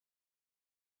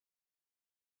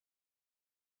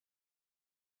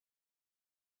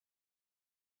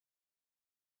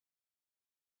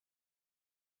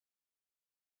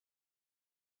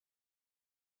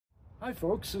Hi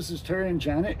folks, this is Terry and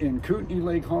Janet in Kootenay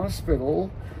Lake Hospital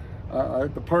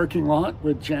at the parking lot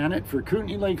with Janet for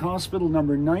Kootenay Lake Hospital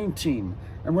number 19.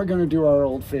 And we're going to do our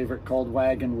old favorite called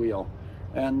Wagon Wheel.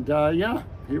 And yeah,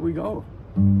 here we go.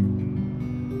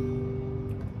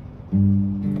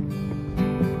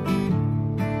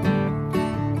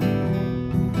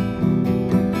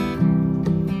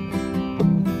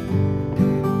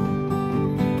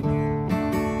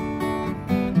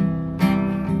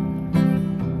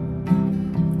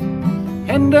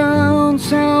 Heading down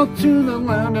south to the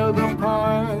land of the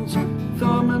pines,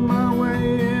 thumbing my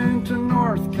way into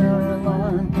North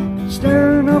Carolina.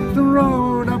 Staring up the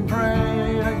road, I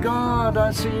pray to God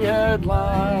I see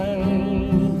headlights.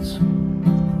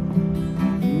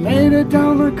 Made it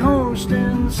down the coast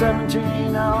in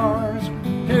 17 hours,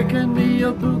 picking me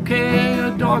a bouquet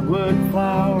of dogwood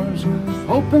flowers,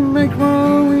 hoping make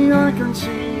Raleigh I can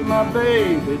see my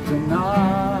baby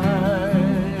tonight.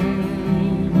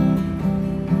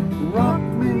 Rock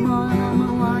me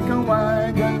mama like a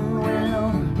wagon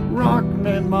wheel, rock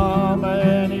me mama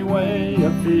any way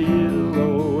you feel.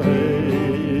 Oh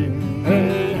hey,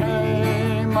 hey,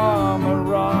 hey, mama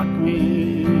rock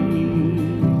me.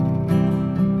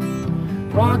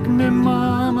 Rock me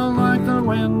mama like the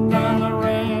wind and the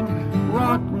rain,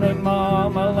 rock me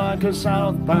mama like a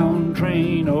southbound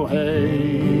train. Oh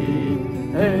hey,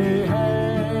 hey,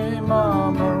 hey,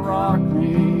 mama rock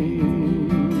me.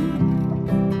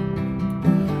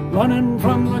 Running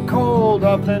from the cold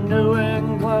up in New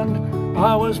England,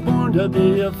 I was born to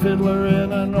be a fiddler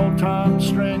in an old-time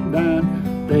string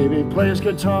band. Baby plays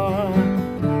guitar,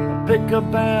 I pick a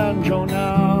banjo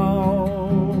now.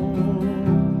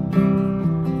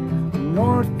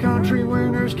 North country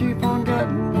winters keep on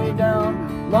getting me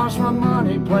down. Lost my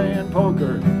money playing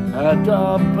poker, had to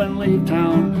up and leave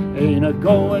town. Ain't a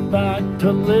going back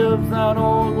to live that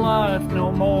old life no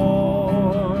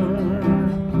more.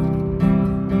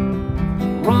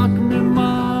 Rock me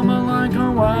mama like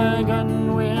a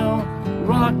wagon wheel,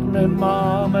 rock me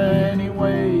mama any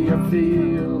way you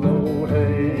feel. Oh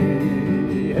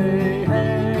hey, hey,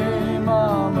 hey,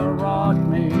 mama rock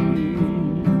me.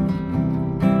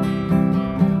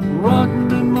 Rock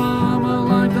me mama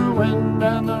like the wind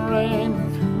and the rain,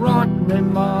 rock me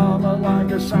mama like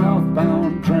a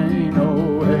southbound train.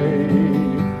 Oh hey,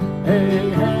 hey,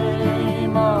 hey,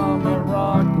 mama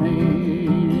rock me.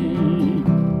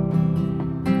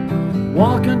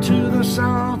 Walking to the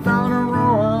south out of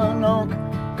Roanoke,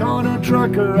 caught a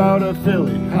trucker out of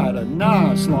Philly, had a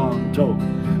nice long tote.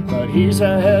 But he's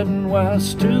a-heading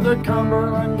west to the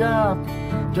Cumberland Gap,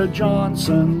 to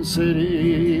Johnson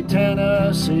City,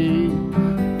 Tennessee.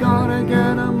 Gotta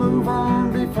get a move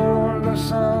on before the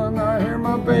sun. I hear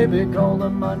my baby call the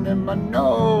Monday, I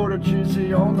know that she's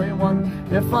the only one.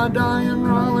 If I die in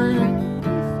Raleigh,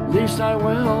 at least I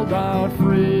will die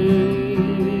free.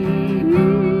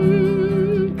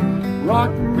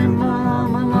 Rock me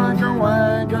mama like a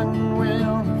wagon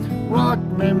wheel, rock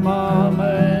me mama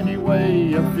any way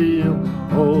you feel.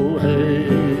 Oh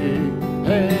hey,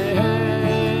 hey,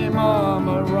 hey,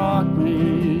 mama rock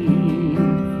me.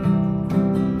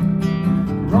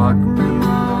 Rock me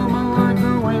mama like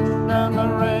the wind and the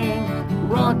rain,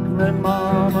 rock me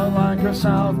mama like a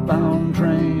southbound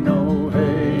train. Oh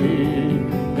hey,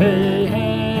 hey,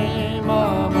 hey,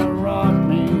 mama rock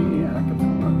me.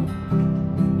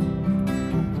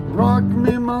 Rock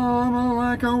me mama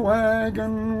like a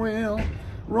wagon wheel,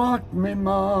 rock me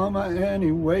mama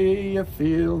any way you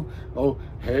feel. Oh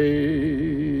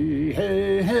hey,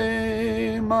 hey,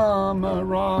 hey, mama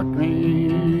rock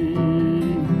me.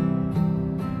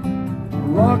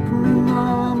 Rock me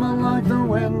mama like the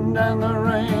wind and the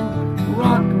rain,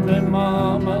 rock me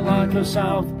mama like a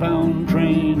southbound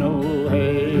train. Oh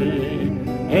hey,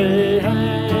 hey,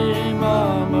 hey,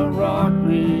 mama rock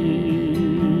me.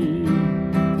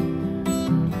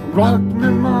 Rock me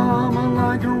mama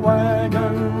like a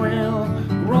wagon wheel,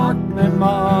 rock me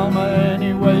mama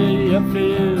any way you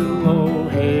feel. Oh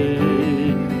hey,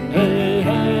 hey,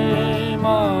 hey,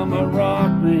 mama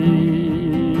rock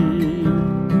me.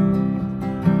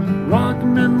 Rock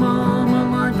me mama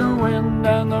like the wind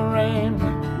and the rain,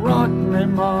 rock me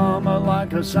mama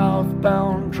like a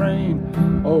southbound train.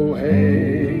 Oh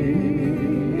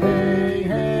hey, hey,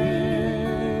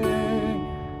 hey,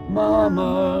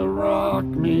 mama rock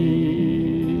me.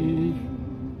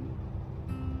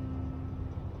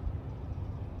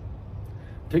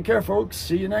 Take care folks,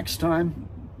 see you next time.